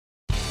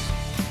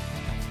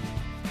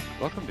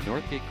Welcome to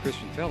Northgate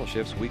Christian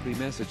Fellowship's weekly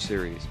message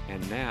series.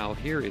 And now,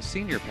 here is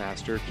Senior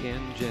Pastor Ken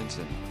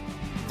Jensen.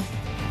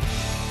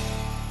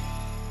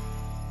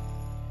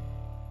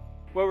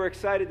 Well, we're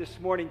excited this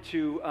morning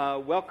to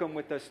welcome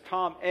with us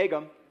Tom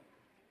Agam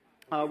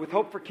with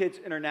Hope for Kids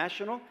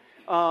International.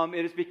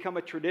 It has become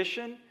a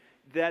tradition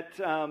that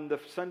the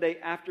Sunday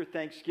after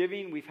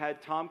Thanksgiving, we've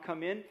had Tom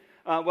come in.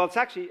 Well, it's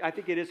actually, I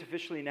think it is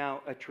officially now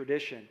a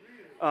tradition.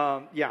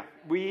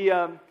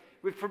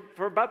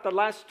 For about the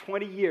last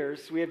 20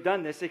 years, we have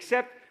done this,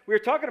 except we were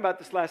talking about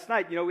this last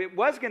night. You know, it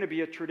was going to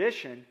be a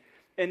tradition,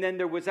 and then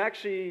there was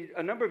actually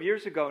a number of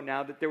years ago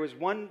now that there was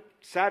one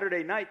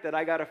Saturday night that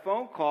I got a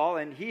phone call,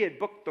 and he had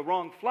booked the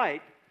wrong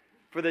flight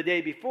for the day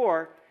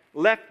before,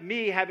 left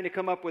me having to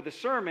come up with a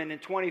sermon in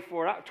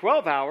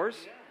 12 hours.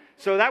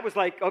 So that was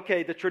like,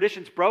 okay, the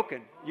tradition's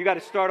broken. You got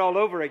to start all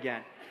over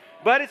again.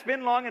 But it's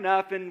been long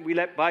enough, and we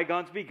let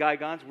bygones be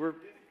bygones. We're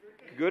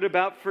good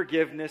about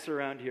forgiveness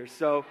around here.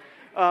 So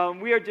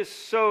we are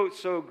just so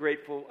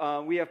grateful.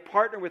 We have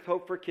partnered with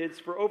Hope for Kids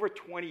for over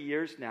 20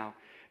 years now.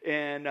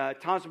 And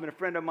Tom's been a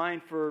friend of mine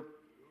for,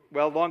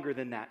 well, longer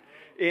than that.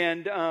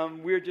 And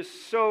we're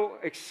just so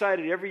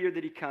excited every year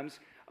that he comes.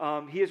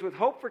 He is with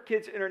Hope for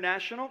Kids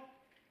International.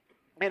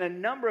 And a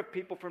number of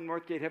people from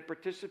Northgate have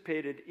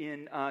participated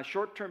in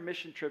short-term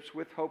mission trips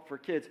with Hope for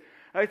Kids.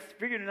 I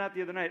figured it out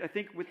the other night. I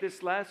think with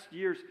this last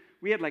year's,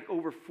 we had like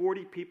over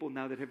 40 people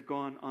now that have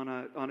gone on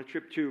a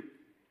trip to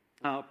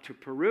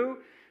Peru,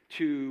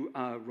 to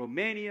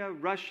Romania,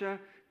 Russia,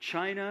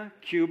 China,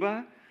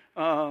 Cuba,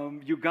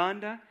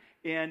 Uganda.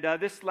 And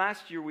this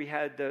last year we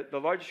had the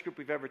largest group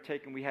we've ever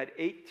taken. We had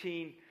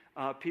 18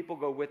 people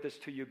go with us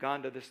to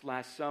Uganda this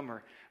last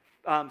summer.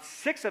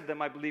 6 of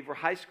them, I believe, were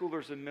high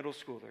schoolers and middle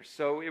schoolers.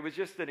 So it was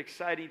just an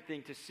exciting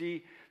thing to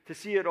see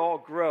it all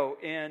grow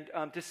and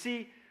to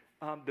see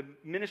the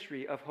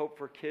ministry of Hope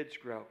for Kids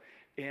grow.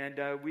 And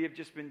we have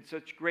just been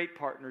such great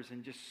partners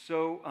and just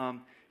so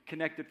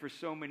connected for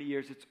so many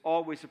years. It's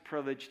always a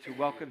privilege to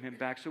welcome him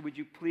back. So would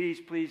you please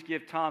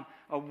give Tom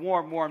a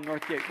warm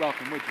Northgate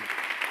welcome, would you?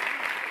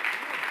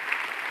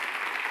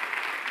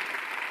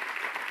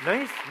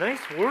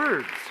 Nice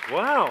words.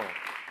 Wow.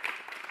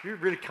 You're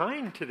really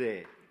kind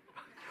today.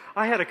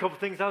 I had a couple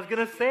things I was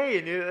going to say,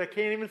 and I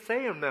can't even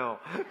say them now.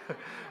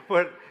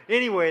 But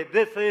anyway,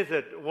 this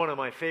is one of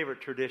my favorite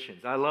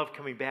traditions. I love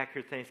coming back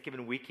here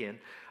Thanksgiving weekend.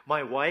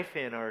 My wife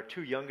and our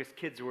 2 youngest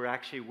kids were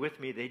actually with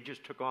me. They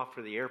just took off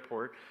for the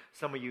airport.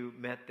 Some of you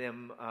met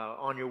them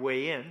on your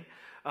way in.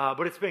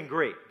 But it's been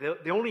great.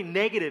 The only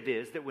negative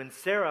is that when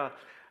Sarah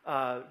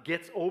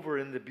gets over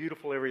in the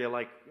beautiful area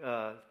like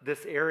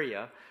this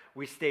area,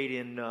 we stayed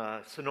in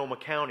Sonoma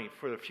County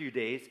for a few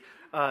days,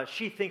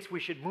 she thinks we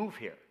should move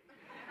here.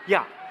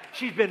 Yeah,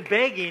 she's been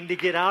begging to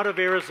get out of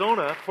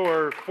Arizona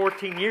for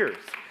 14 years.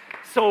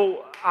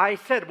 So I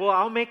said, well,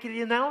 I'll make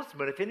the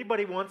announcement. If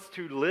anybody wants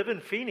to live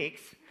in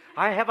Phoenix,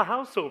 I have a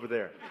house over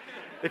there.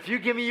 If you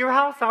give me your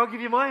house, I'll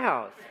give you my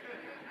house.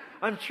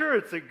 I'm sure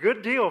it's a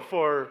good deal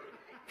for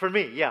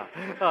me, yeah.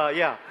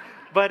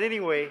 But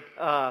anyway,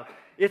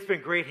 it's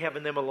been great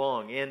having them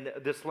along. And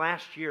this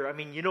last year, I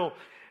mean, you know,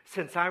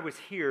 since I was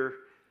here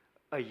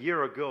a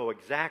year ago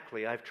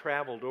exactly, I've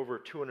traveled over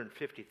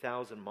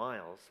 250,000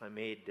 miles. I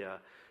made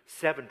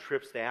 7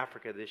 trips to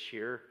Africa this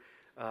year,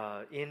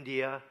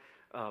 India,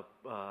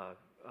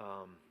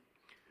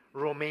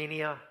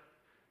 Romania,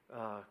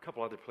 a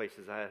couple other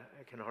places. I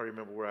can hardly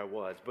remember where I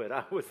was, but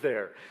I was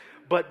there.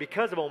 But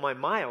because of all my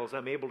miles,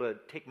 I'm able to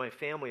take my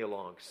family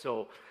along.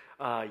 So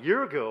a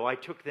year ago, I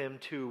took them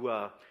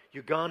to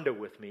Uganda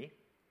with me,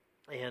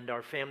 and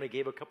our family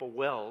gave a couple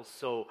wells,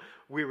 so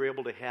we were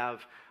able to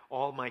have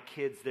all my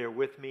kids there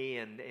with me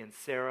and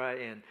Sarah,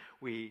 and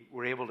we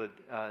were able to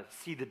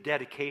see the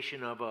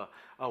dedication of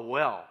a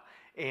well.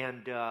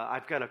 And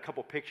I've got a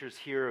couple pictures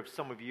here of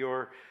some of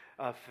your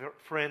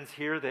friends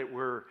here that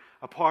were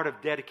a part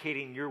of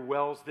dedicating your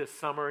wells this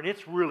summer. And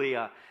it's really,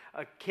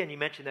 Ken, you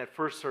mentioned that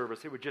first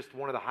service. It was just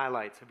one of the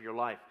highlights of your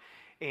life.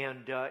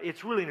 And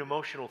it's really an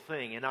emotional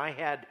thing. And I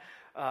had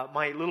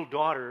my little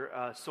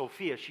daughter,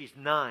 Sophia, she's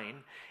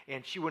 9,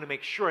 and she wanted to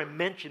make sure I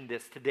mentioned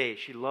this today.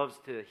 She loves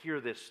to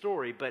hear this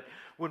story. But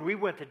when we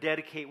went to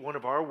dedicate one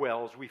of our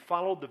wells, we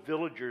followed the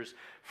villagers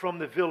from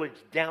the village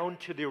down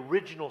to the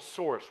original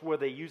source where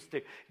they used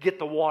to get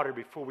the water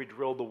before we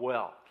drilled the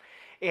well.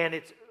 And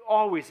it's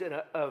always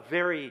a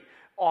very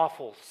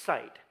awful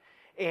sight.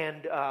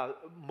 And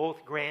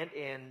both Grant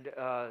and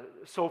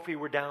Sophie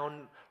were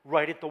down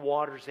right at the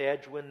water's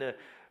edge when the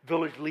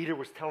village leader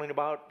was telling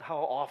about how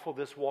awful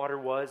this water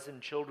was,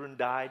 and children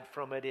died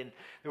from it, and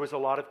there was a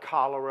lot of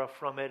cholera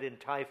from it, and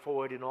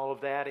typhoid, and all of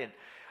that. And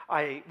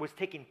I was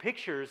taking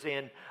pictures,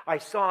 and I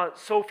saw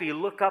Sophie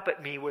look up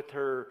at me with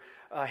her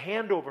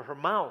hand over her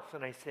mouth,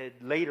 and I said,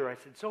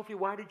 Sophie,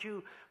 why did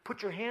you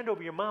put your hand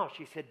over your mouth?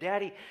 She said,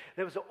 Daddy,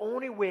 that was the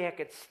only way I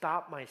could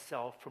stop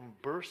myself from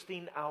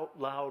bursting out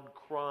loud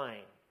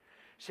crying.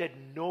 She said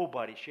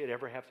nobody should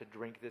ever have to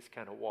drink this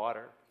kind of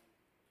water.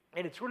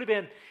 And it's really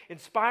been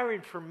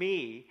inspiring for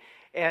me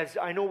as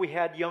I know we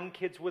had young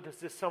kids with us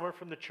this summer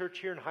from the church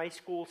here, and high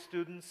school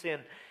students,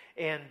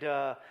 and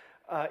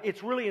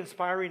it's really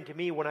inspiring to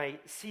me when I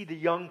see the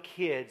young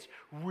kids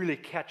really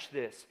catch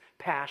this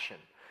passion.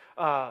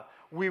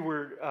 We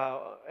were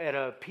at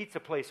a pizza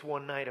place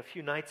one night a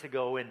few nights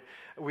ago, and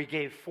we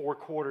gave 4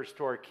 quarters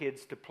to our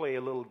kids to play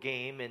a little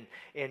game,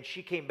 and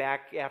she came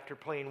back after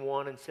playing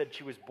one and said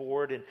she was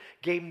bored, and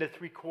gave them the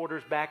 3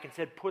 quarters back and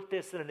said, put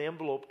this in an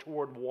envelope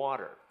toward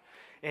water.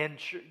 And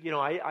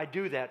I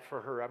do that for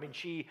her. I mean,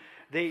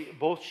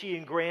 both she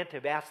and Grant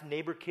have asked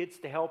neighbor kids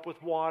to help with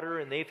water,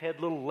 and they've had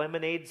little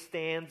lemonade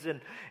stands.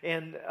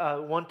 And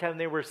one time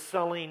they were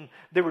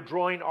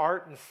drawing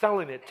art and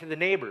selling it to the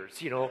neighbors,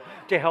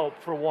 to help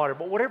for water.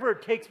 But whatever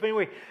it takes. But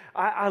anyway,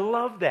 I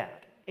love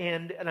that.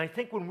 And I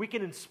think when we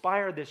can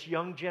inspire this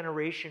young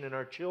generation and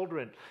our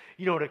children,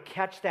 to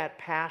catch that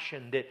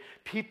passion that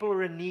people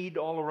are in need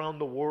all around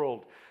the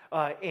world.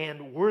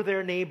 And we're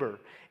their neighbor,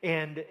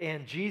 and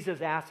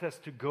Jesus asks us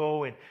to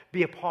go and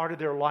be a part of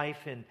their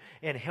life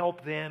and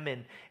help them.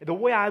 And the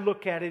way I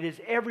look at it is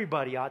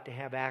everybody ought to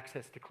have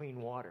access to clean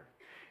water.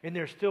 And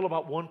there's still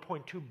about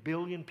 1.2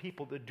 billion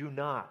people that do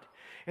not.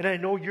 And I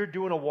know you're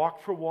doing a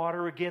Walk for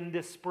Water again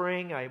this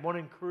spring. I want to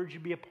encourage you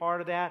to be a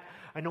part of that.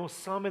 I know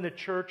some in the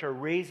church are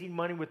raising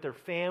money with their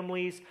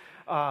families.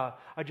 I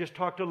just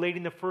talked to a lady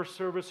in the first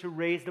service who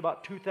raised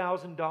about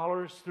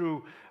 $2,000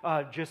 through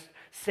just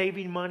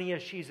saving money,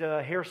 as she's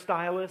a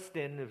hairstylist,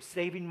 and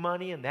saving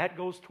money, and that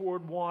goes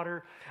toward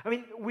water. I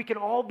mean, we can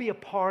all be a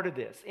part of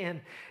this. And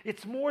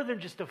it's more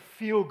than just a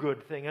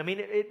feel-good thing. I mean,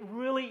 it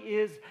really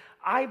is,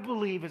 I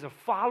believe, as a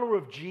follower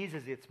of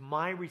Jesus, it's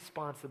my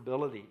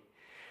responsibility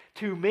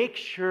to make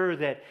sure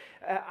that,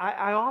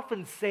 I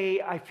often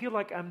say, I feel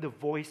like I'm the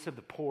voice of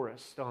the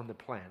poorest on the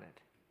planet.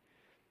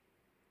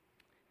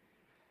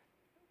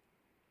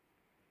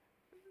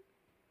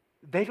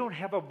 They don't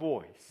have a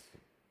voice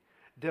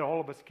that all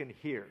of us can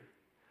hear.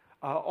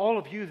 All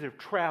of you that have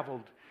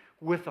traveled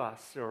with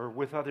us or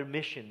with other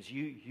missions,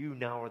 you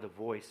now are the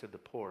voice of the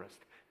poorest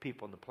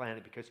people on the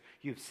planet because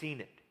you've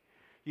seen it.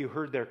 You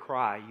heard their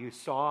cry. You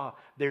saw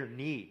their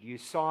need. You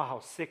saw how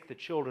sick the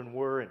children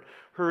were and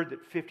heard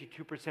that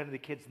 52% of the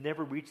kids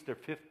never reached their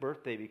 5th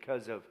birthday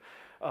because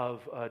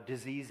of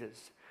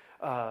diseases.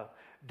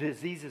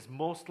 Diseases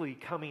mostly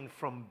coming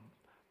from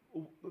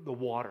the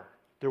water.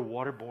 They're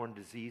waterborne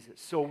diseases.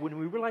 So when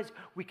we realize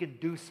we can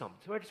do something,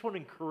 so I just want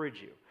to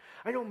encourage you.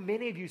 I know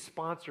many of you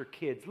sponsor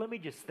kids. Let me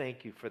just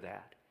thank you for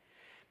that.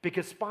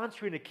 Because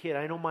sponsoring a kid,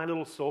 I know my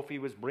little Sophie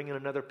was bringing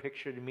another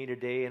picture to me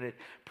today, and it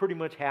pretty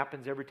much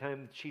happens every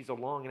time she's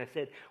along. And I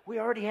said, we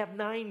already have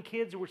 9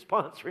 kids we're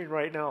sponsoring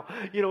right now.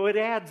 It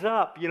adds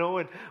up,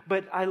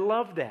 but I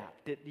love that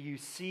you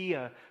see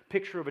a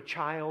picture of a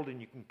child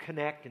and you can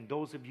connect. And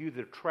those of you that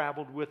have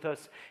traveled with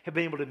us have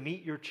been able to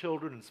meet your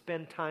children and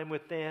spend time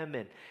with them.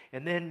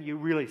 And then you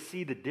really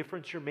see the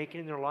difference you're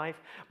making in their life.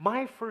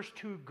 My first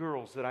 2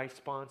 girls that I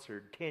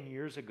sponsored 10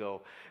 years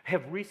ago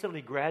have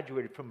recently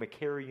graduated from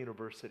McCary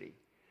University.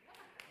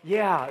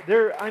 Yeah,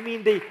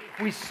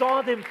 we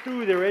saw them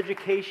through their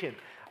education.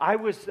 I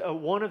was,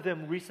 one of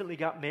them recently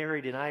got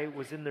married, and I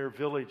was in their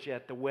village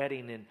at the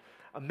wedding, and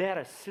I met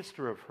a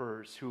sister of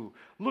hers who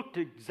looked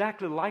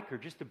exactly like her,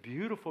 just a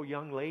beautiful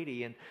young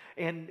lady,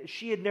 and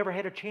she had never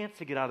had a chance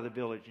to get out of the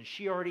village, and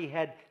she already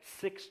had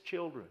 6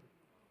 children,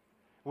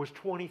 was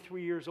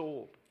 23 years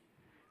old.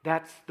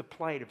 That's the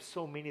plight of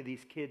so many of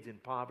these kids in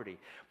poverty.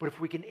 But if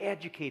we can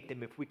educate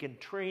them, if we can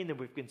train them,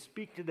 if we can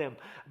speak to them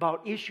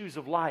about issues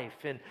of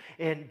life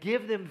and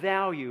give them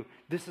value,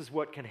 this is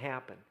what can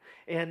happen.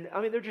 And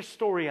they're just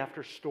story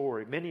after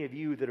story. Many of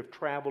you that have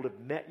traveled have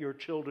met your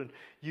children.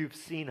 You've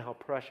seen how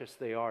precious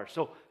they are.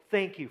 So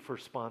thank you for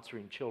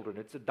sponsoring children.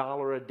 It's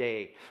 $1 a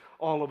day.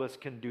 All of us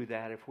can do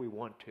that if we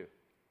want to.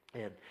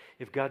 And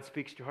if God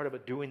speaks to your heart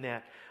about doing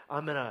that,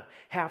 I'm going to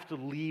have to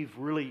leave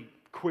really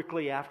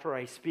quickly after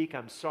I speak.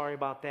 I'm sorry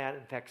about that.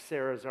 In fact,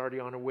 Sarah's already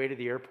on her way to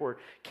the airport.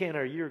 Ken,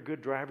 are you a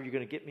good driver? You're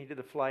going to get me to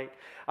the flight?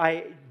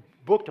 I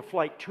booked a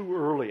flight too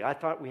early. I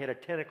thought we had a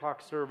 10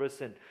 o'clock service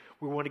and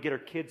we want to get our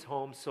kids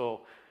home.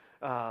 So,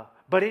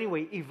 but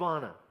anyway,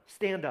 Ivana,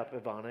 stand up,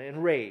 Ivana,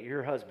 and Ray,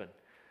 your husband.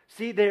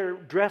 See, they're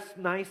dressed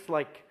nice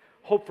like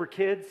Hope for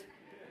Kids.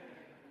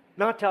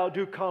 Not to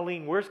outdo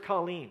Colleen. Where's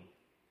Colleen?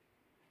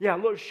 Yeah,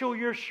 look, show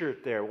your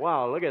shirt there.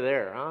 Wow, look at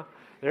there, huh?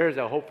 There's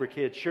a Hope for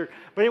Kids shirt.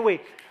 But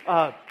anyway,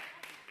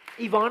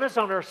 Ivana's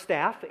on our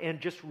staff and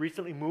just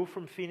recently moved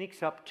from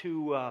Phoenix up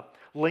to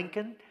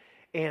Lincoln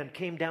and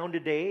came down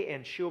today,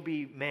 and she'll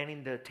be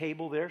manning the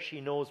table there.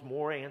 She knows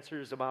more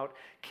answers about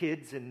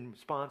kids and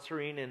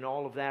sponsoring and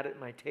all of that at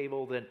my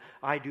table than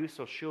I do,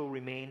 so she'll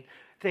remain.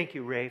 Thank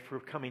you, Ray, for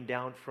coming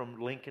down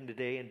from Lincoln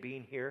today and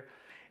being here.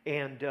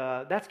 And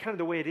that's kind of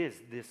the way it is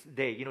this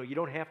day. You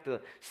don't have to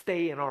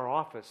stay in our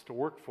office to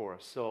work for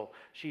us. So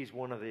she's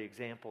one of the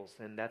examples,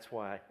 and that's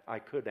why I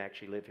could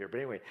actually live here. But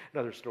anyway,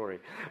 another story.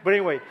 But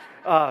anyway,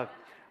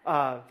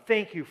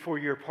 thank you for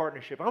your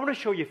partnership. I want to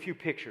show you a few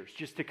pictures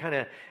just to kind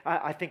of,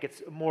 I think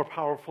it's more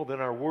powerful than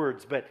our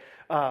words. But,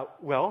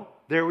 well,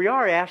 there we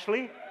are,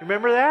 Ashley.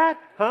 Remember that?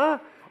 Huh?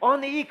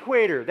 on the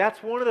equator.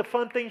 That's one of the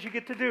fun things you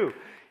get to do.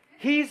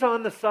 He's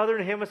on the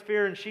southern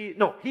hemisphere and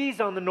he's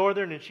on the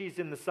northern and she's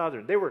in the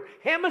southern. They were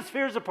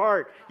hemispheres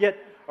apart. Yet,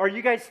 are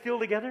you guys still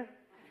together?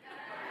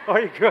 Are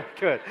you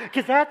good?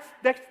 Because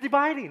that's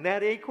dividing,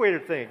 that equator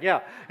thing. Yeah.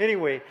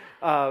 Anyway,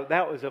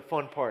 that was a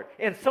fun part.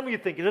 And some of you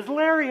thinking, does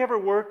Larry ever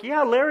work?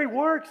 Yeah, Larry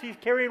works. He's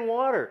carrying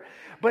water.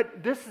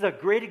 But this is a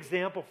great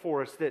example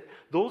for us that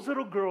those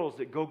little girls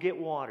that go get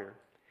water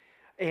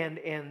and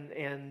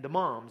the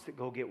moms that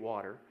go get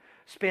water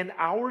spend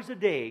hours a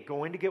day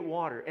going to get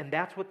water, and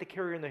that's what they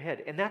carry in their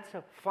head. And that's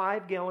a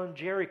 5-gallon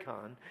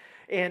jerrycan,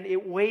 and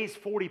it weighs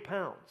 40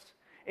 pounds.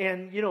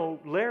 And,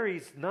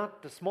 Larry's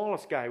not the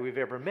smallest guy we've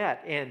ever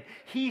met, and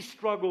he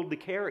struggled to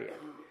carry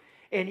it.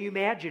 And you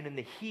imagine in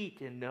the heat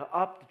and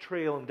up the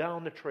trail and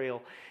down the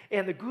trail.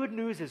 And the good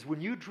news is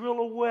when you drill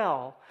a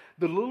well,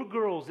 the little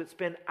girls that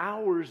spend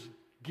hours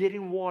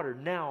getting water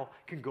now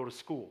can go to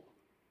school.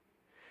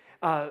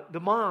 The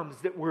moms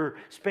that were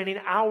spending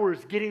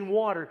hours getting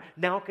water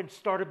now can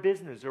start a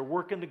business or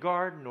work in the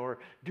garden or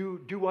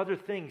do other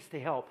things to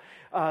help.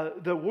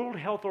 The World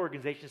Health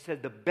Organization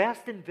said the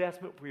best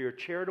investment for your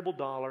charitable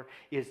dollar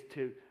is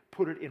to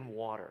put it in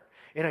water.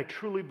 And I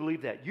truly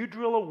believe that. You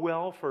drill a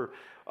well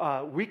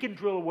we can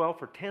drill a well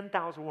for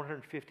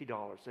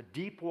 $10,150, a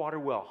deep water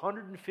well,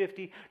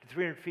 150 to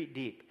 300 feet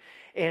deep.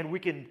 And we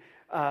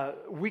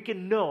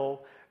can know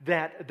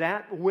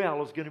that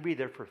well is going to be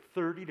there for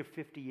 30 to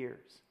 50 years.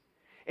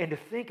 And to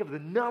think of the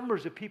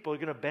numbers of people who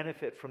are going to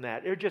benefit from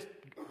that. They're just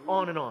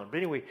on and on. But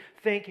anyway,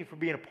 thank you for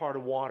being a part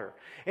of water.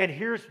 And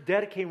here's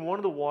dedicating one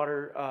of the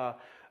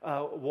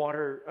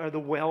the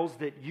wells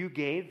that you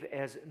gave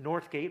as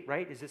Northgate,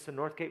 right? Is this a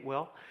Northgate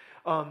well?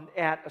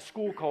 At a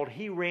school called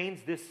He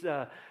Reigns. This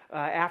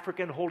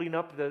African holding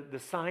up the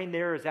sign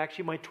there is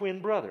actually my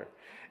twin brother.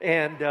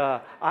 And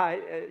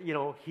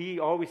he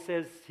always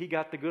says he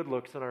got the good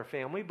looks in our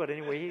family, but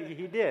anyway,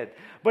 he did.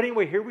 But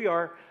anyway, here we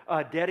are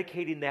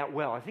dedicating that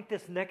well. I think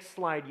this next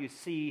slide you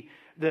see,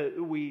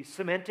 we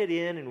cemented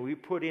in and we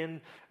put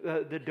in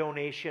the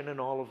donation and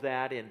all of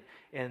that,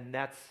 and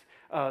that's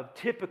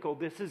typical.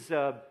 This is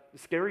a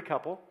scary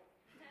couple.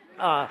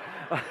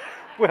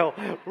 Well,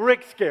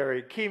 Rick's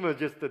scary. Kima's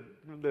just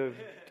the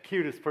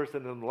cutest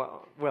person in the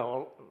world.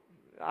 Well,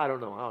 I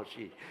don't know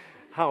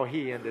how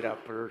he ended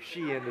up or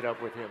she ended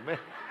up with him.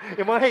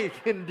 Am I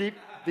in deep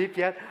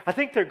yet? I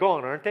think they're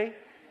gone, aren't they?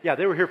 Yeah,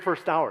 they were here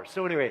first hour.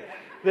 So anyway,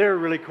 they're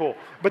really cool.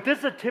 But this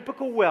is a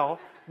typical well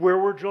where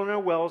we're drilling our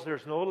wells.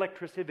 There's no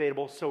electricity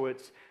available, so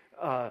it's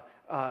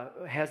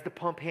has the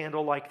pump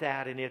handle like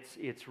that, and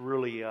it's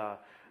really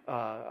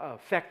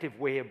effective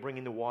way of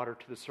bringing the water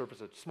to the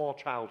surface. A small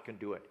child can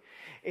do it.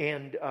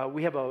 And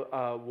we have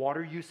a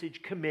water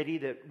usage committee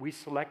that we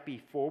select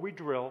before we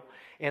drill,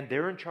 and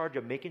they're in charge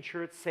of making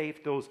sure it's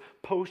safe. Those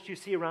posts you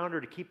see around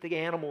are to keep the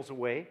animals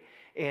away,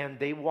 and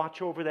they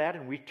watch over that,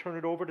 and we turn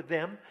it over to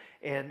them,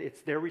 and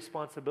it's their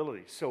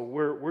responsibility. So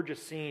we're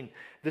just seeing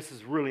this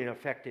is really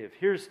effective.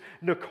 Here's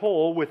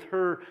Nicole with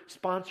her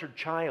sponsored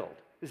child.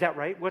 Is that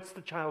right? What's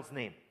the child's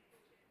name?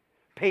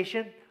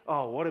 Patient?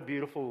 Oh, what a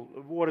beautiful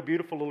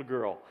little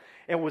girl.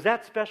 And was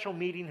that special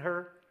meeting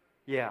her?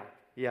 Yeah,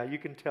 you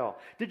can tell.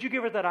 Did you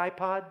give her that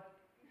iPod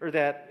or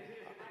that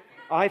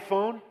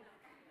iPhone?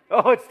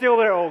 Oh, it's still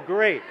there. Oh,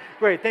 great.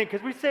 Thank you.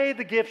 Because we say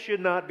the gift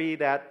should not be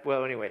that.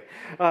 Well, anyway,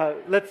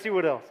 let's see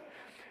what else.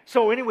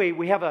 So anyway,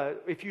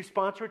 if you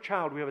sponsor a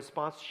child, we have a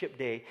sponsorship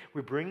day.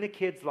 We bring the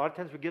kids. A lot of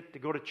times we get to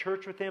go to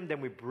church with them. Then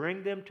we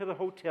bring them to the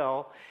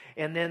hotel.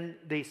 And then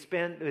they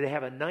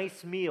have a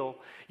nice meal.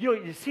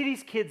 You see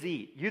these kids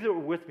eat. You that were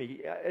with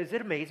me, is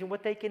it amazing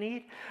what they can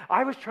eat?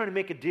 I was trying to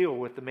make a deal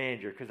with the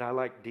manager because I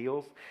like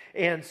deals.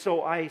 And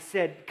so I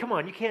said, come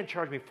on, you can't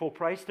charge me full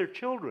price. They're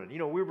children.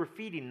 We were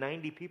feeding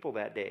 90 people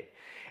that day.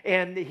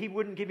 And he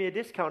wouldn't give me a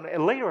discount.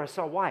 And later I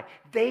saw why.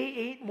 They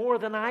ate more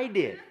than I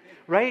did.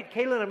 Right,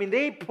 Kaylin?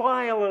 They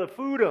pile of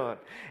food on.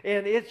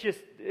 And it's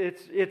just,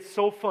 it's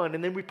so fun.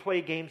 And then we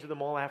play games with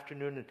them all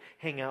afternoon and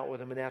hang out with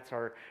them. And that's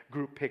our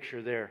group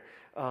picture there.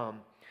 Now,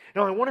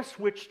 I want to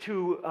switch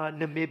to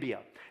Namibia.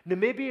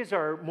 Namibia is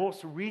our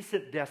most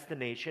recent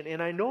destination.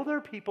 And I know there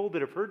are people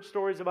that have heard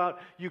stories about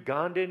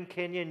Uganda and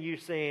Kenya and you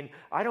saying,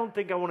 I don't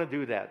think I want to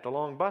do that. The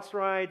long bus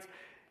rides,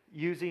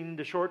 using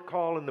the short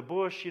call in the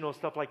bush,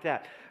 stuff like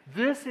that.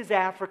 This is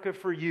Africa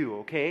for you,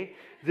 okay?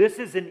 This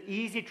is an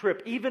easy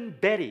trip. Even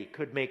Betty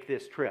could make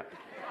this trip.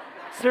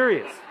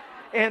 Serious.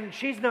 And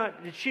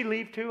did she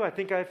leave too? I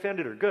think I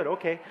offended her. Good,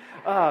 okay.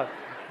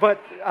 But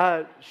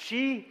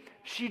she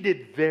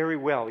did very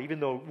well, even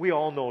though we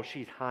all know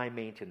she's high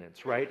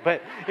maintenance, right?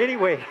 But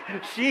anyway,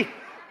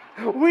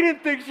 we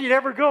didn't think she'd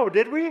ever go,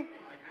 did we?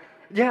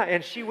 Yeah,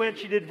 and she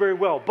did very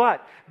well.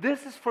 But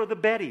this is for the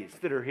Bettys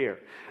that are here.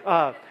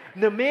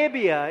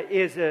 Namibia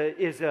is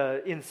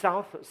in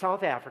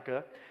South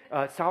Africa,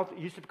 It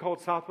used to be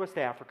called Southwest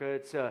Africa.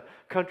 It's a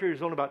country,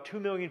 there's only about 2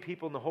 million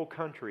people in the whole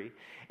country.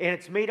 And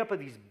it's made up of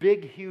these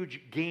big,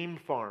 huge game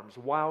farms,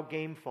 wild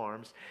game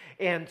farms.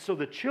 And so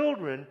the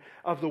children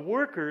of the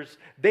workers,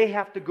 they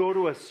have to go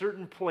to a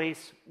certain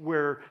place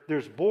where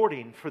there's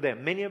boarding for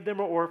them. Many of them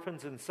are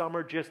orphans and some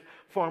are just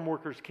farm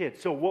workers'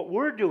 kids. So what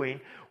we're doing,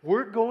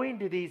 we're going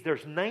to these,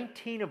 there's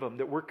 19 of them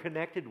that we're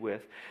connected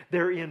with.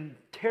 They're in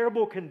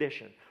terrible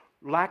condition.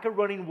 Lack of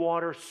running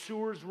water,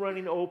 sewers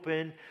running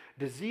open,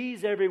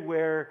 disease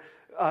everywhere,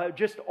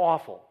 just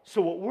awful.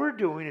 So what we're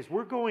doing is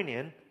we're going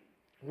in,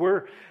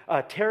 we're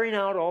tearing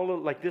out all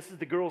of, like this is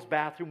the girls'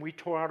 bathroom. We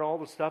tore out all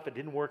the stuff. It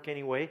didn't work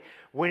anyway.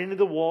 Went into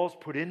the walls,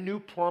 put in new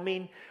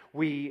plumbing.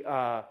 We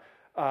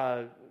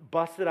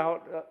busted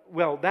out.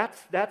 Well,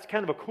 that's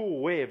kind of a cool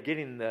way of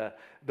getting the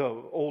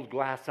old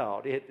glass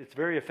out. It's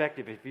very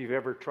effective if you've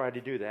ever tried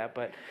to do that.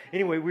 But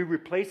anyway, we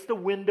replaced the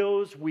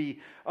windows.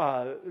 We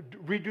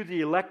redo the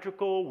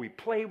electrical. We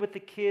play with the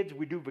kids.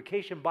 We do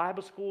vacation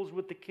Bible schools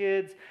with the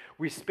kids.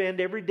 We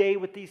spend every day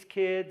with these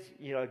kids.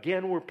 You know,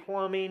 again, we're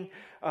plumbing,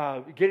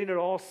 getting it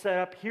all set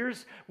up.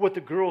 Here's what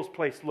the girls'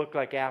 place looked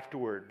like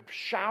afterward.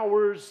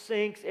 Showers,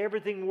 sinks,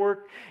 everything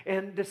worked.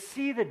 And to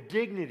see the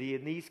dignity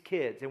in these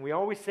kids, and we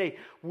always say,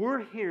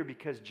 we're here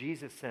because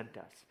Jesus sent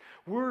us.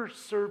 We're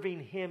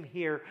serving Him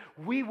here.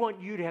 We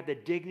want you to have the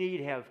dignity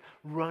to have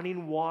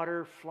running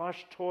water,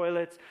 flush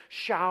toilets,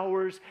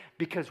 showers,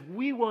 because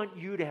we want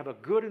you to have a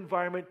good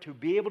environment to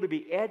be able to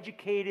be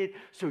educated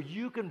so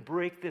you can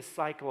break this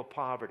cycle of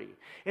poverty.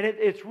 And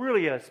it's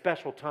really a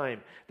special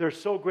time. They're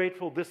so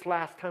grateful. This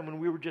last time when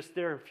we were just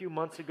there a few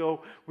months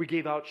ago, we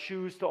gave out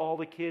shoes to all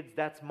the kids.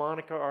 That's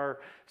Monica, our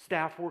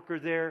staff worker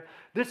there.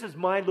 This is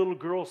my little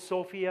girl,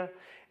 Sophia.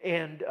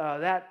 And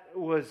that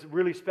was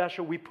really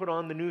special. We put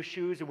on the new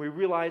shoes and we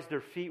realized their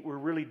feet were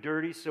really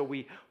dirty, so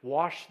we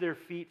washed their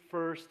feet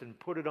first and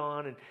put it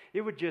on, and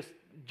it was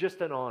just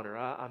an honor.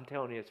 I'm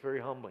telling you, it's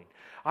very humbling.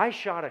 I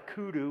shot a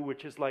kudu,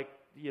 which is like,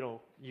 you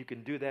know, you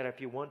can do that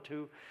if you want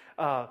to,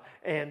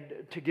 and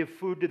to give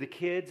food to the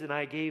kids, and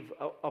I gave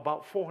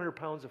about 400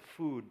 pounds of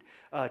food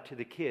to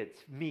the kids,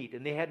 meat,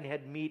 and they hadn't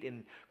had meat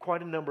in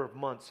quite a number of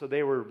months, so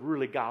they were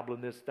really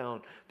gobbling this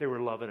down. They were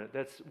loving it.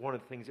 That's one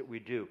of the things that we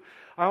do.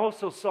 I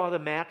also saw the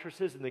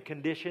mattresses and the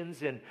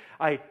conditions, and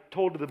I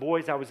told the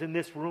boys, I was in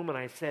this room, and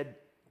I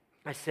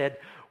said,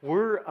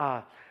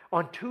 we're...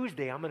 on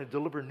Tuesday, I'm going to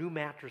deliver new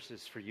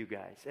mattresses for you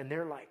guys. And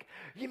they're like,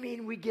 you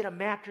mean we get a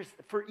mattress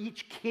for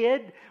each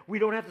kid? We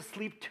don't have to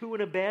sleep two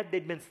in a bed?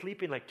 They'd been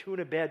sleeping like two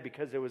in a bed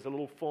because there was a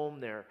little foam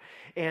there.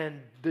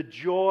 And the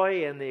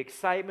joy and the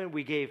excitement,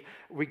 we gave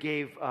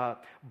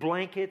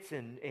blankets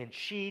and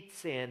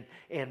sheets and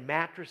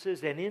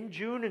mattresses. And in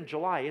June and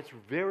July, it's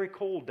very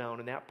cold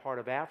down in that part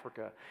of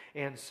Africa.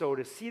 And so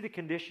to see the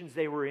conditions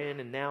they were in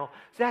and now,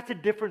 so that's a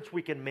difference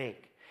we can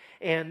make.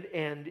 And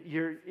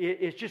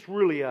it's just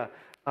really a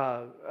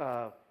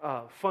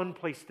fun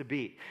place to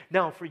be.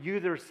 Now, for you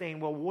that are saying,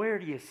 well, where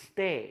do you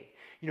stay?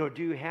 You know,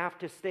 do you have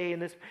to stay in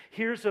this?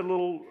 Here's a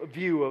little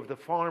view of the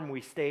farm we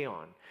stay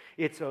on.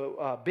 It's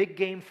a big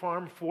game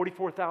farm,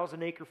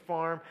 44,000 acre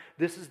farm.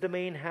 This is the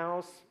main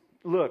house.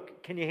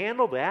 Look, can you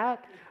handle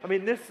that? I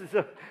mean, this is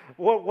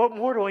what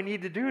more do I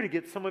need to do to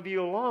get some of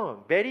you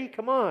along? Betty,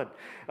 come on.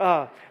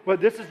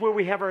 But this is where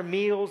we have our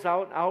meals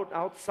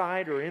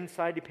outside or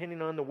inside,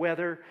 depending on the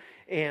weather.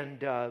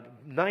 And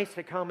nice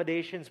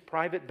accommodations,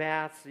 private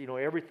baths, you know,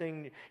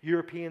 everything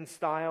European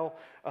style.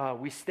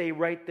 We stay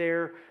right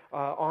there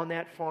on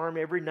that farm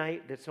every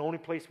night. That's the only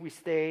place we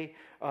stay.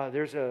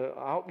 There's an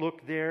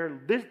outlook there.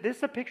 This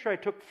is a picture I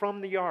took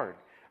from the yard.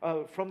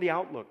 From the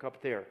outlook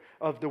up there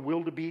of the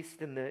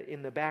wildebeest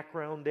in the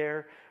background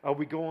there.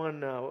 We go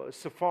on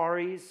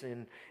safaris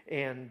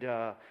and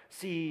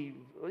see,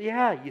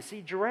 you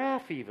see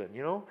giraffe even,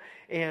 you know.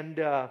 And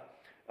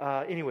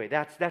anyway,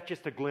 that's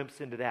just a glimpse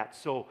into that.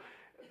 So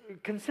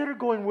consider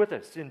going with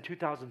us in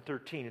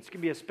 2013. It's going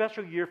to be a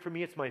special year for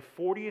me. It's my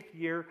 40th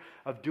year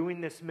of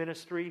doing this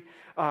ministry.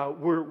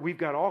 We've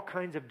got all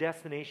kinds of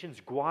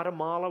destinations.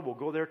 Guatemala, we'll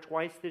go there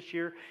twice this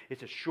year.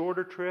 It's a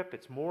shorter trip.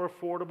 It's more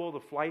affordable. The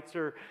flights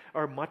are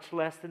much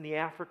less than the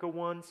Africa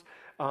ones.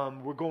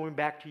 We're going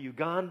back to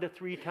Uganda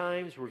 3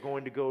 times. We're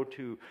going to go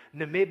to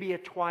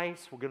Namibia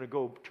twice. We're going to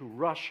go to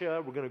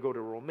Russia. We're going to go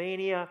to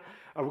Romania.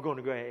 We're going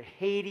to go to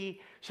Haiti.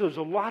 So there's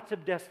lots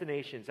of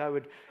destinations. I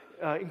would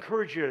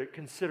encourage you to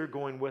consider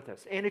going with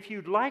us. And if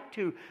you'd like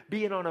to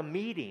be in on a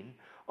meeting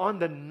on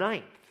the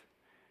 9th,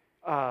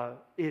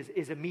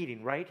 is a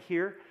meeting right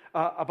here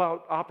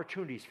about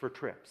opportunities for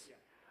trips.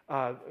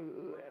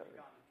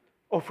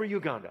 For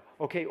Uganda.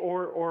 Okay,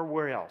 or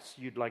where else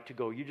you'd like to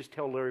go. You just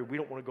tell Larry, we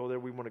don't want to go there,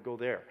 we want to go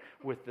there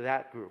with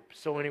that group.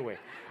 So anyway,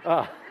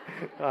 I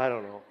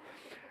don't know.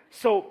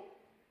 So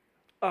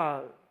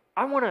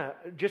I want to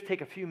just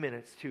take a few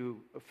minutes to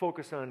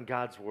focus on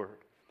God's Word.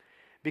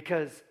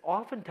 Because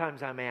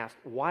oftentimes I'm asked,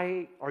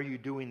 why are you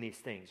doing these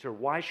things? Or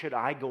why should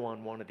I go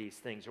on one of these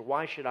things? Or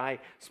why should I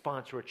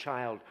sponsor a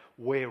child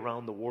way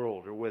around the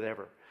world or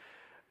whatever?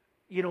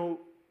 You know,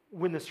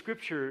 when the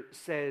Scripture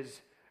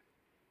says,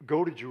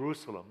 go to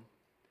Jerusalem,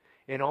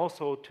 and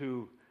also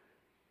to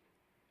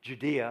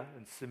Judea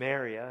and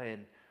Samaria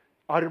and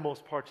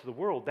uttermost parts of the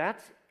world.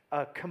 That's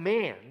a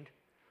command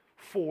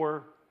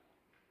for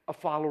a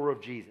follower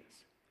of Jesus.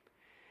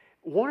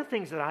 One of the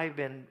things that I've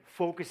been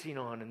focusing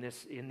on in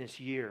this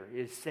year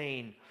is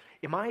saying,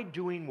 am I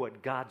doing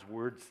what God's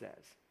Word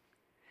says?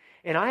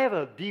 And I have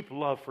a deep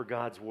love for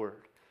God's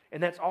Word,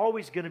 and that's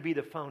always going to be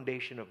the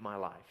foundation of my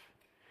life.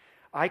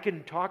 I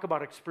can talk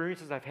about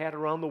experiences I've had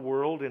around the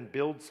world and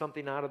build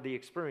something out of the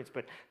experience,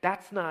 but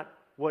that's not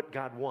what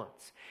God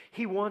wants.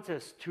 He wants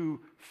us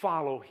to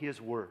follow His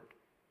Word.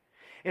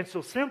 And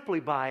so simply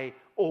by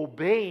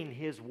obeying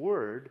His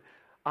Word,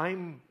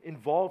 I'm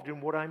involved in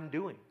what I'm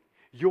doing.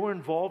 You're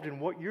involved in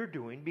what you're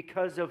doing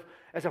because of,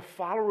 as a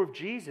follower of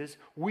Jesus,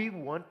 we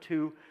want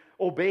to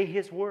obey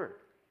His Word.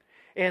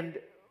 And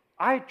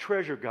I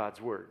treasure God's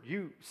Word.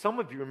 Some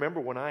of you remember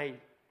when I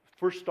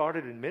first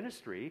started in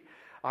ministry,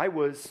 I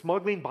was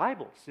smuggling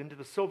Bibles into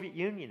the Soviet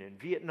Union and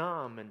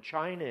Vietnam and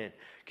China and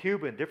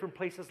Cuba and different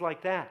places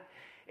like that.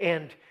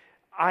 And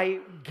I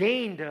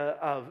gained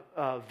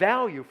a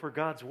value for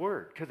God's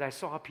Word because I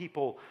saw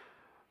people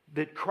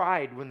that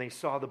cried when they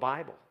saw the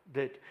Bible,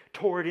 that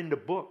tore it into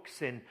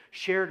books and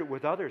shared it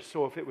with others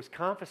so if it was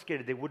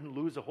confiscated, they wouldn't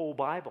lose a whole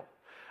Bible.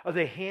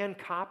 They hand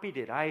copied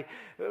it. I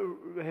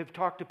have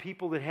talked to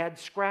people that had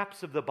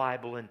scraps of the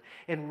Bible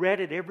and read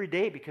it every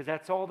day because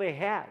that's all they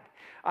had.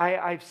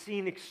 I've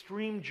seen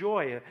extreme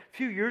joy. A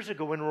few years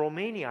ago in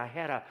Romania, I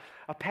had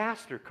a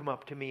pastor come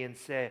up to me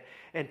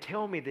and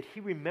tell me that he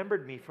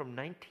remembered me from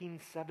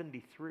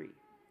 1973.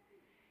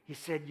 He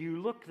said,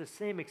 "You look the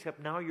same except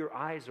now your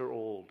eyes are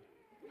old."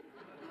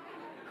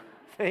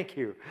 Thank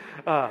you.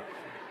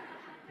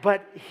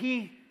 But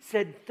he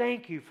said,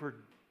 "Thank you for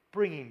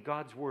bringing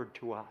God's Word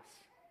to us."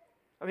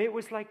 I mean, it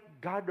was like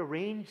God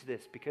arranged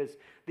this because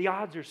the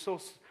odds are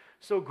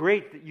so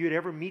great that you'd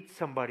ever meet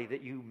somebody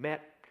that you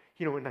met,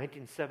 in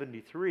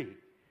 1973.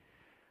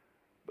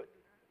 But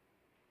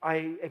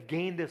I have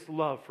gained this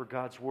love for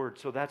God's Word,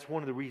 so that's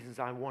one of the reasons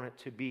I want it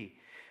to be.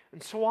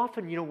 And so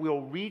often,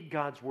 we'll read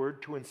God's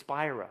Word to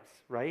inspire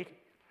us, right?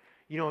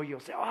 You'll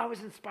say, "Oh, I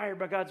was inspired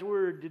by God's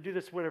Word to do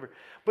this, whatever."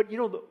 But,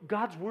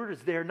 God's Word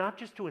is there not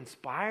just to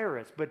inspire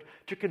us, but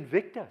to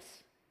convict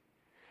us,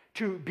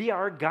 to be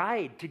our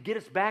guide, to get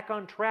us back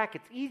on track.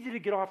 It's easy to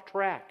get off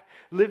track,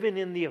 living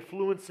in the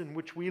affluence in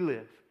which we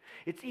live.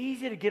 It's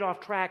easy to get off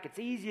track. It's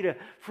easy to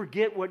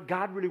forget what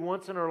God really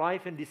wants in our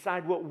life and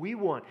decide what we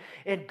want.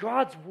 And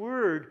God's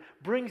Word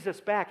brings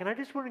us back. And I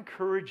just want to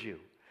encourage you,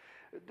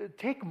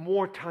 take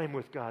more time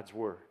with God's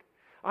Word.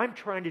 I'm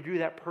trying to do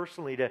that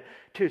personally,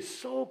 to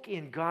soak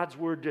in God's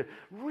Word, to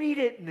read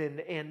it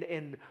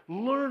and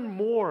learn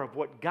more of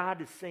what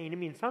God is saying. I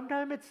mean,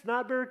 sometimes it's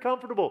not very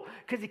comfortable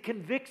because He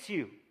convicts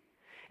you.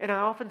 And I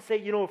often say,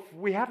 if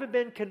we haven't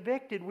been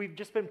convicted, we've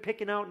just been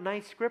picking out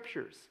nice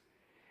scriptures.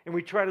 And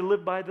we try to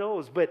live by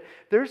those. But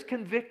there's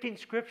convicting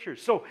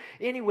scriptures. So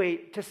anyway,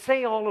 to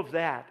say all of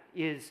that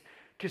is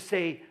to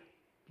say,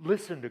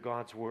 listen to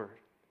God's Word.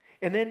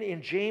 And then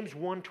in James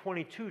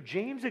 1:22,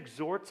 James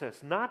exhorts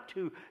us not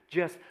to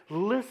just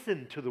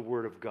listen to the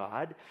Word of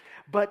God,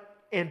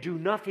 and do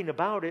nothing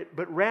about it,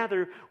 but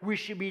rather we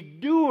should be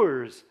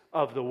doers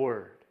of the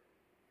Word.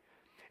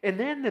 And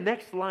then the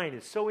next line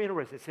is so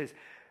interesting. It says,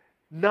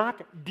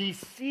 not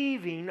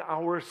deceiving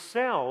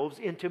ourselves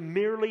into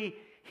merely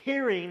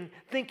hearing,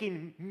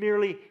 thinking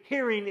merely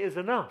hearing is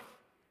enough.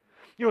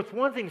 It's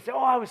one thing to say, "Oh,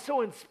 I was so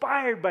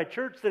inspired by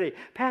church today.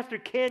 Pastor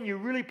Ken, you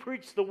really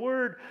preached the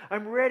Word.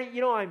 I'm ready.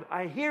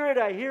 I hear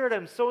it,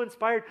 I'm so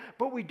inspired."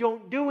 But we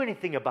don't do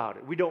anything about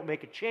it. We don't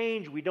make a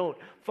change. We don't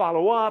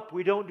follow up.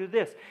 We don't do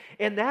this.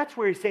 And that's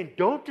where he's saying,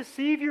 don't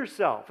deceive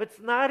yourself. It's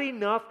not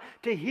enough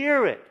to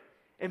hear it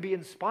and be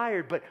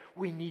inspired, but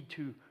we need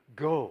to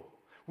go.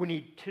 We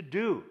need to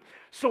do.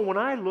 So when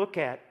I look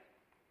at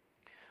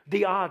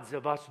the odds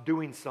of us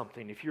doing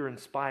something, if you're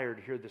inspired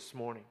here this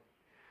morning,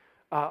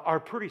 are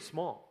pretty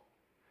small.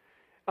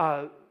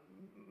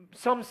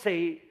 Some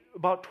say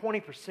about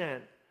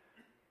 20%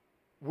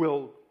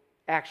 will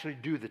actually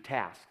do the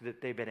task that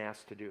they've been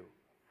asked to do.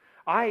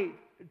 I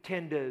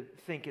tend to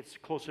think it's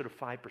closer to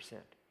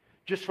 5%,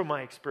 just from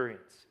my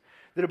experience,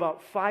 that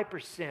about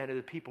 5% of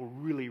the people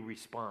really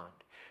respond,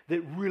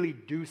 that really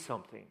do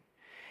something.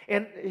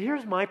 And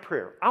here's my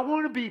prayer. I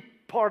want to be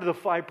part of the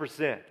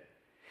 5%.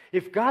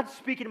 If God's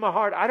speaking to my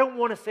heart, I don't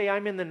want to say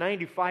I'm in the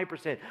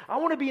 95%. I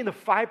want to be in the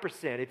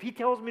 5%. If He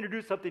tells me to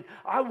do something,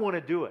 I want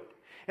to do it.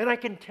 And I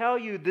can tell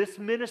you this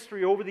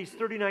ministry over these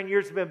 39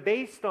 years has been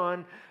based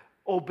on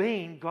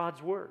obeying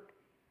God's Word.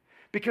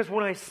 Because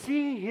when I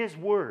see His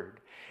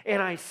Word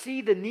and I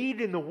see the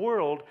need in the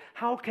world,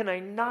 how can I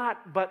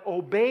not but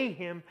obey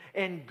Him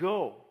and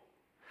go?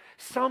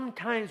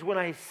 Sometimes when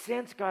I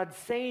sense God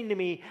saying to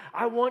me,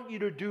 "I want you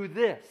to do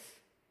this,"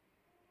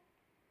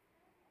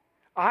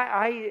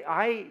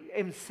 I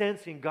am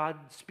sensing God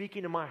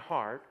speaking to my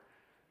heart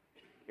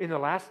in the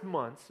last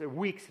months,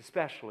 weeks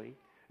especially,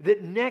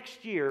 that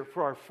next year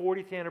for our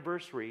 40th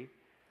anniversary,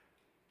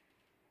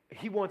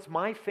 He wants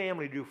my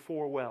family to do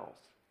 4 wells.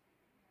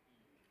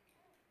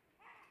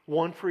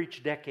 One for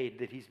each decade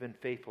that He's been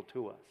faithful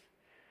to us.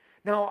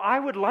 Now, I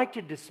would like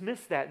to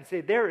dismiss that and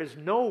say there is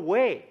no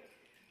way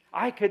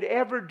I could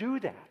ever do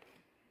that.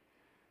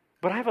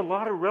 But I have a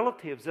lot of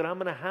relatives that I'm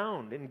going to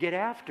hound and get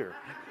after.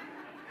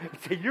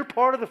 Say, you're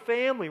part of the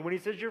family. When He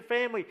says your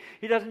family,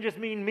 He doesn't just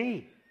mean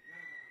me.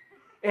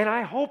 And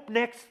I hope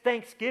next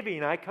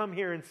Thanksgiving I come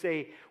here and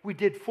say, we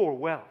did 4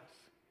 wells.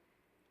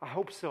 I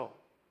hope so.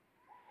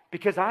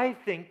 Because I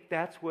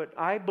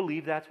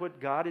believe that's what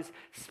God is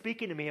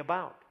speaking to me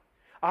about.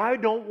 I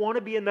don't want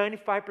to be a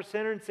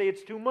 95%er and say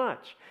it's too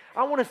much.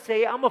 I want to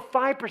say I'm a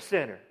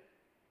 5%er.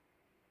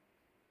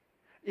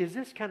 Is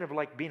this kind of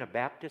like being a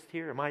Baptist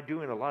here? Am I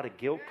doing a lot of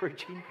guilt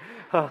preaching?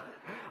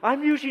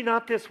 I'm usually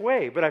not this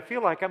way, but I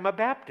feel like I'm a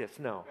Baptist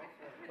now.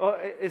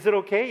 Is it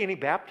okay? Any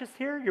Baptists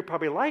here? You're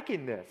probably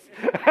liking this.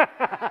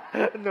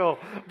 No,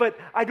 but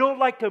I don't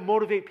like to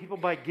motivate people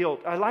by guilt.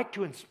 I like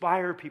to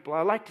inspire people.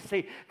 I like to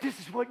say, this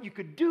is what you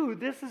could do.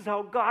 This is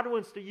how God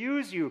wants to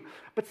use you.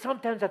 But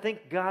sometimes I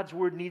think God's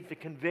Word needs to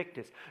convict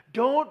us.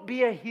 Don't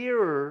be a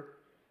hearer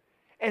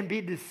and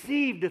be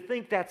deceived to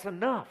think that's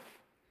enough.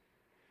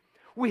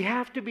 We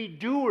have to be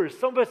doers.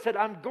 Some of us said,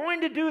 I'm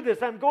going to do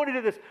this. I'm going to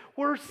do this.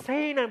 We're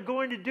saying I'm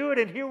going to do it,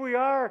 and here we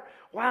are.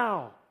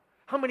 Wow.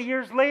 How many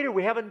years later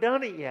we haven't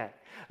done it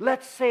yet?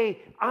 Let's say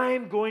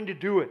I'm going to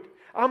do it.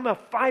 I'm a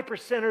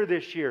 5%er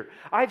this year.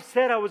 I've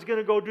said I was going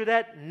to go do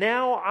that.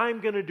 Now I'm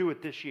going to do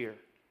it this year.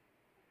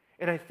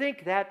 And I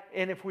think that,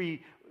 and if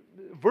we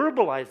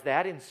verbalize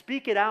that and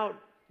speak it out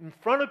in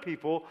front of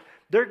people,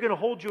 they're going to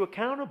hold you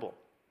accountable.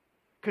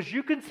 Because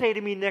you can say to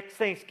me next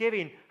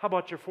Thanksgiving, how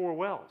about your 4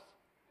 wells?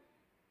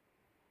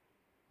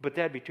 But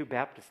that'd be too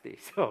Baptist-y.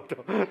 So,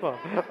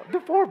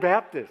 the 4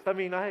 Baptists. I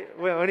mean,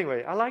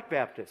 anyway, I like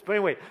Baptists. But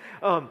anyway,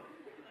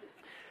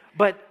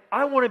 but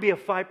I want to be a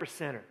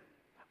 5%er.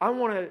 I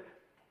want to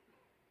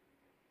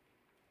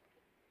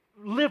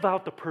live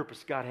out the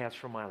purpose God has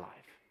for my life.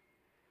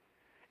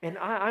 And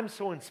I'm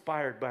so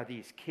inspired by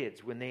these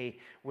kids when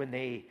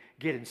they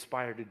get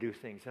inspired to do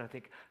things. And I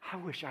think, I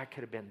wish I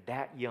could have been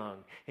that young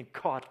and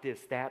caught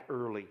this that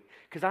early.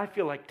 Because I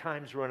feel like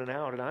time's running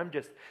out, and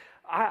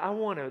I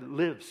want to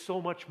live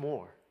so much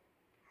more.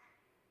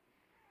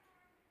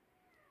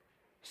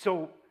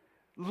 So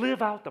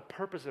live out the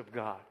purpose of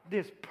God.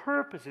 This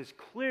purpose is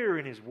clear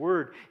in His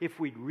Word. If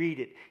we read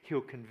it,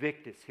 He'll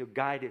convict us, He'll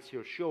guide us,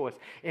 He'll show us.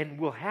 And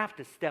we'll have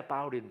to step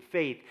out in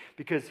faith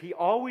because He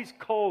always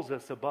calls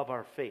us above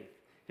our faith.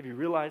 Have you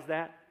realized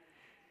that?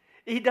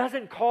 He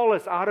doesn't call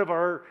us out of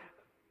our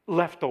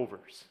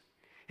leftovers.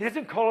 He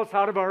doesn't call us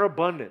out of our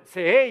abundance.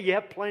 Say, hey, you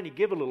have plenty,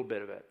 give a little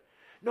bit of it.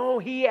 No,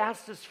 He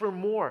asks us for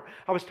more.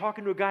 I was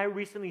talking to a guy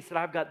recently. He said,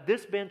 I've got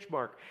this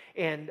benchmark,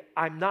 and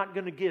I'm not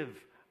going to give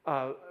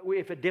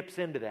if it dips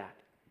into that.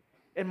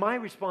 And my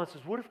response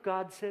is, what if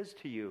God says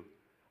to you,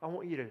 I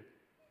want you to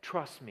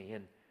trust me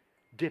and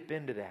dip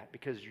into that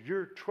because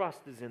your trust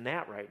is in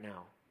that right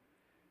now.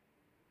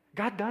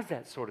 God does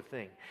that sort of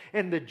thing.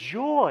 And the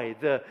joy,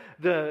 the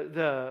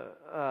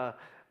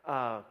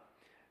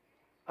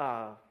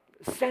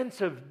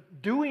sense of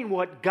doing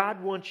what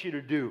God wants you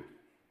to do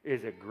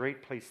is a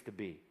great place to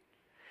be.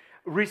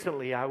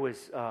 Recently, I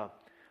was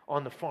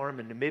on the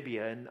farm in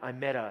Namibia, and I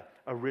met a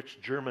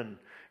rich German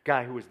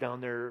guy who was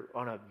down there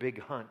on a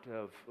big hunt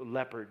of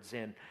leopards,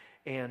 and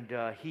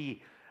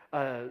he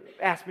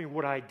asked me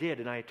what I did,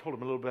 and I told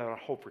him a little bit about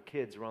Hope for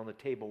Kids around the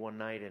table one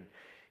night, and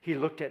he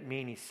looked at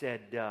me and he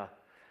said,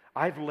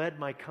 I've led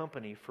my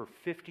company for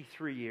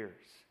 53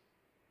 years.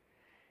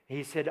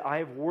 He said,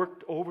 I've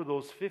worked over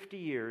those 50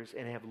 years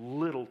and have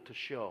little to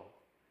show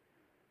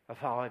of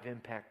how I've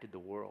impacted the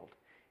world.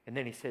 And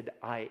then he said,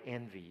 I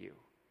envy you.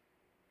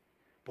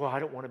 Boy, I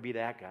don't want to be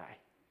that guy.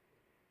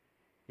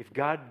 If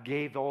God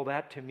gave all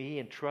that to me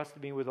and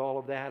trusted me with all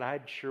of that,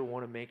 I'd sure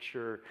want to make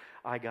sure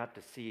I got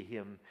to see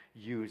Him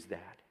use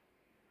that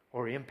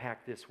or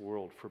impact this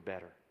world for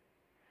better.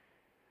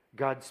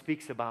 God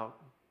speaks about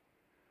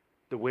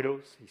the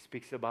widows. He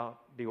speaks about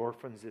the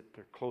orphans that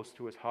are close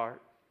to His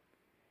heart.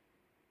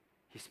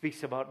 He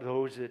speaks about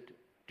those that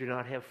do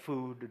not have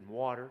food and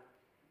water.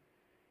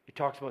 He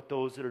talks about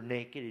those that are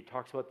naked. He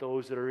talks about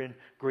those that are in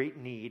great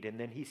need. And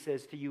then He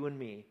says to you and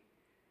me,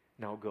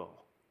 now go.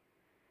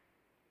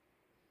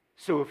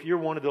 So if you're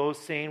one of those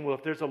saying, well,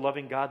 if there's a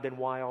loving God, then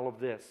why all of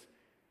this?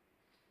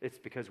 It's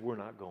because we're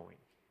not going.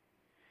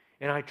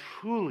 And I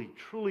truly,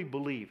 truly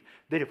believe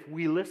that if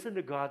we listen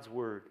to God's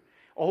Word,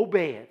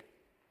 obey it,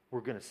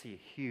 we're going to see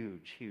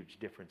huge, huge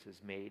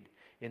differences made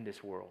in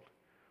this world.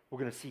 We're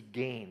going to see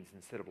gains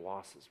instead of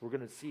losses. We're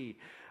going to see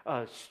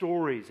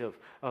stories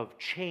of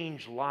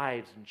changed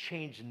lives and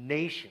changed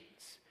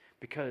nations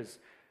because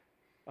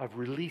of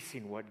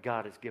releasing what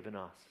God has given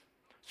us.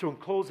 So in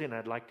closing,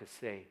 I'd like to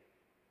say,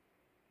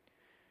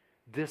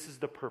 this is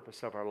the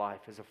purpose of our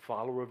life as a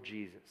follower of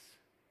Jesus.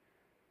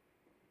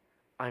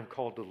 I'm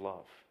called to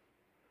love.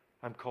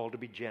 I'm called to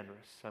be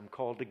generous. I'm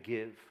called to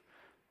give.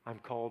 I'm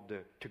called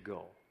to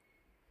go.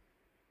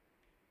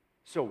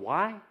 So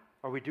why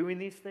are we doing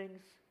these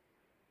things?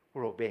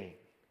 We're obeying.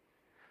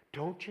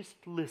 Don't just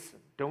listen.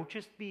 Don't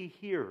just be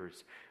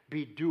hearers.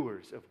 be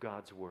doers of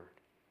God's word.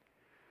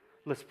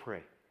 Let's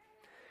pray.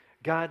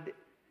 God,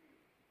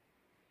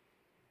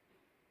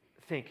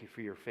 thank you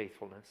for your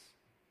faithfulness,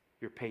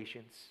 your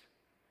patience,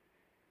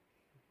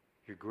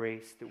 your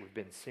grace that we've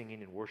been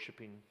singing and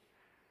worshiping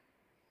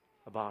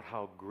about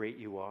how great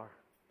you are,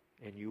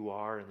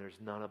 and there's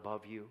none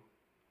above you.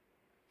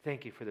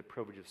 Thank you for the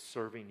privilege of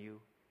serving you.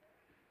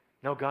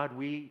 Now, God,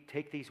 we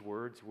take these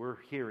words, we're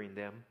hearing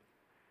them,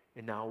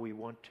 and now we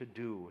want to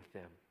do with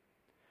them.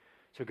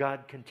 So,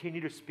 God, continue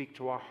to speak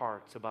to our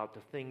hearts about the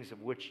things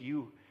of which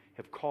you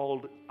have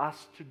called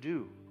us to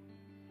do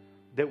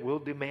that will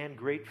demand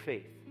great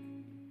faith.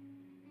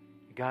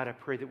 God, I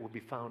pray that we'll be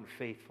found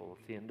faithful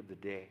at the end of the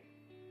day.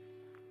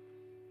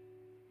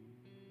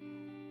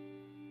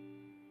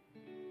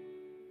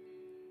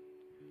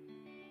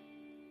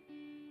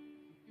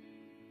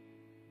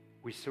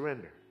 We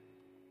surrender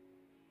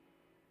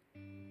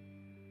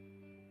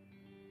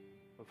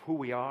of who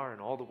we are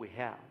and all that we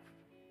have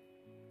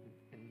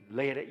and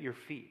lay it at your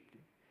feet.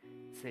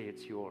 Say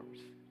it's yours.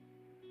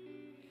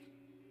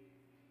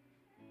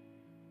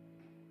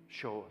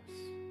 Show us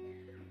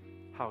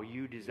how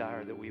you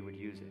desire that we would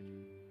use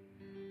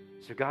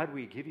it. So God,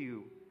 we give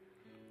you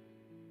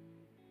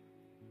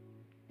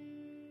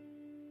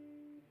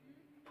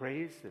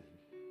praise and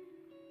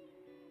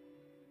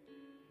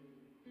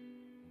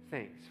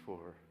thanks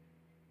for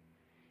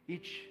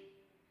each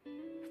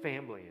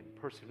family and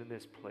person in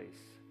this place.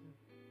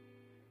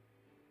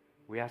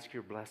 We ask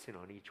your blessing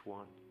on each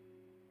one,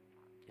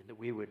 and that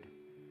we would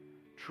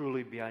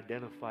truly be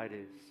identified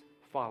as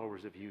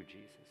followers of you,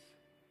 Jesus,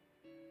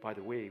 by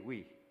the way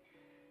we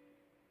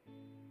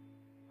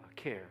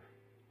care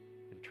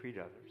and treat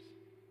others.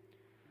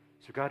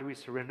 So God, we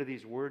surrender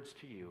these words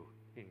to you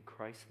in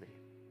Christ's name.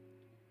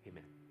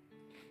 Amen.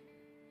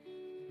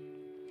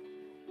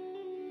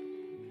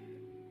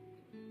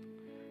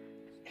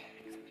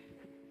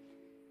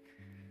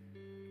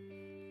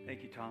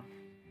 Thank you, Tom.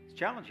 It's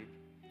challenging.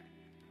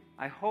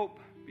 I hope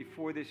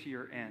before this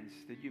year ends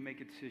that you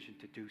make a decision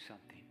to do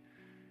something.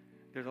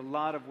 There's a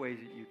lot of ways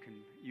that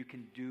you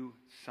can do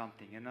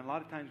something. And a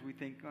lot of times we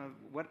think,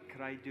 what could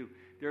I do?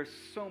 There are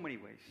so many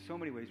ways.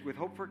 With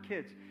Hope for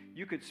Kids,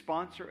 you could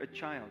sponsor a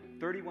child,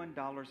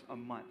 $31 a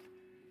month.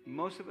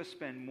 Most of us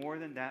spend more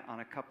than that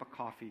on a cup of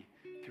coffee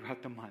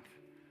throughout the month.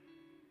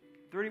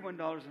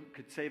 $31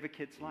 could save a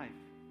kid's life.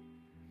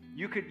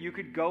 You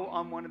could go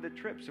on one of the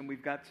trips, and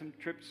we've got some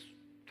trips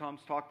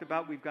Tom's talked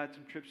about. We've got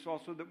some trips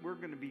also that we're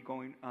going to be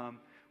going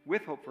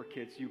with Hope for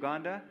Kids,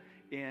 Uganda,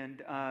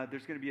 and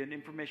there's going to be an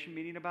information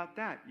meeting about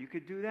that. You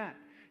could do that.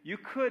 You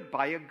could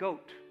buy a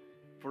goat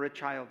for a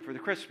child for the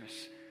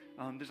Christmas.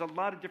 There's a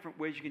lot of different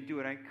ways you can do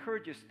it. I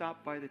encourage you to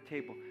stop by the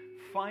table.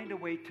 Find a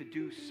way to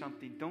do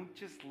something. Don't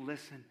just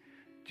listen.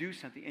 Do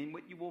something. And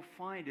what you will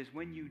find is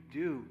when you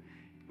do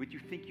what you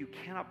think you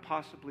cannot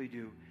possibly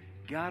do,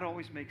 God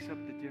always makes up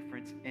the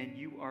difference, and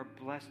you are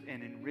blessed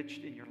and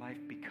enriched in your life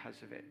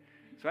because of it.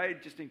 So I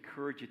just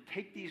encourage you,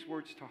 take these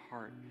words to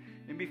heart.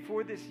 And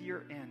before this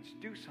year ends,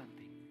 do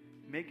something.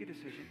 Make a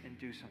decision and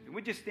do something.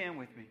 Would you stand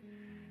with me?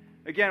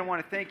 Again, I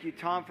want to thank you,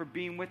 Tom, for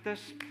being with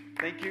us.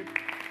 Thank you.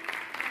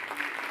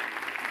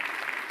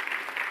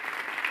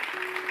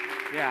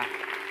 Yeah.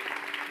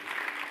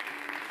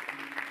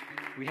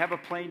 We have a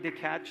plane to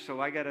catch,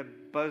 so I got to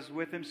buzz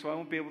with him, so I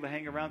won't be able to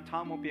hang around.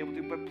 Tom won't be able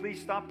to, but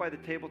please stop by the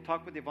table,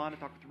 talk with Ivana,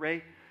 talk with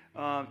Ray,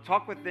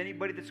 talk with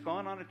anybody that's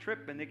gone on a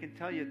trip, and they can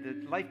tell you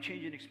the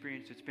life-changing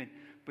experience it's been.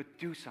 But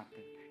do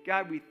something.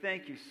 God, we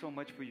thank you so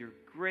much for your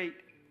great,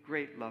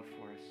 great love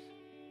for us.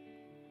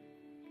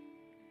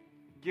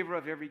 Giver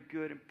of every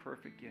good and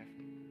perfect gift.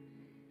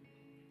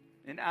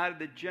 And out of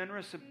the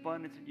generous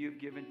abundance that you have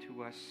given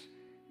to us,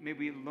 may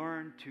we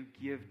learn to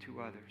give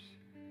to others.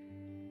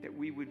 That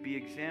we would be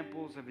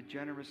examples of a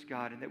generous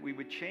God, and that we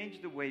would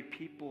change the way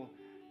people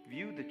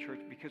view the church,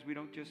 because we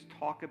don't just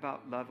talk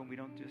about love, and we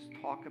don't just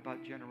talk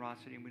about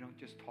generosity, and we don't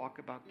just talk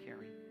about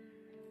caring.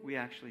 We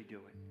actually do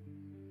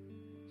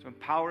it. So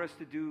empower us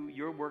to do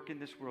your work in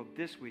this world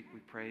this week, we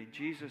pray. In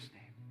Jesus'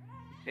 name,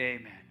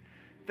 amen.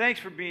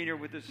 Thanks for being here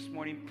with us this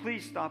morning.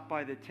 Please stop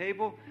by the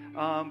table.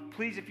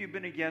 Please, if you've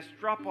been a guest,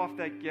 drop off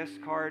that guest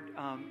card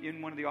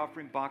in one of the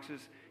offering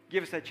boxes.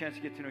 Give us that chance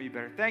to get to know you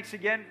better. Thanks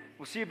again.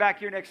 We'll see you back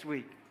here next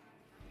week.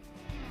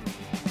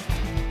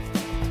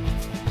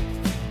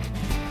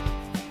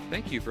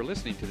 Thank you for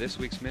listening to this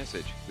week's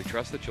message. We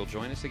trust that you'll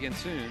join us again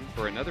soon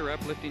for another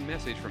uplifting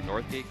message from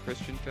Northgate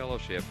Christian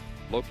Fellowship,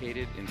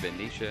 located in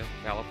Benicia,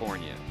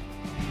 California.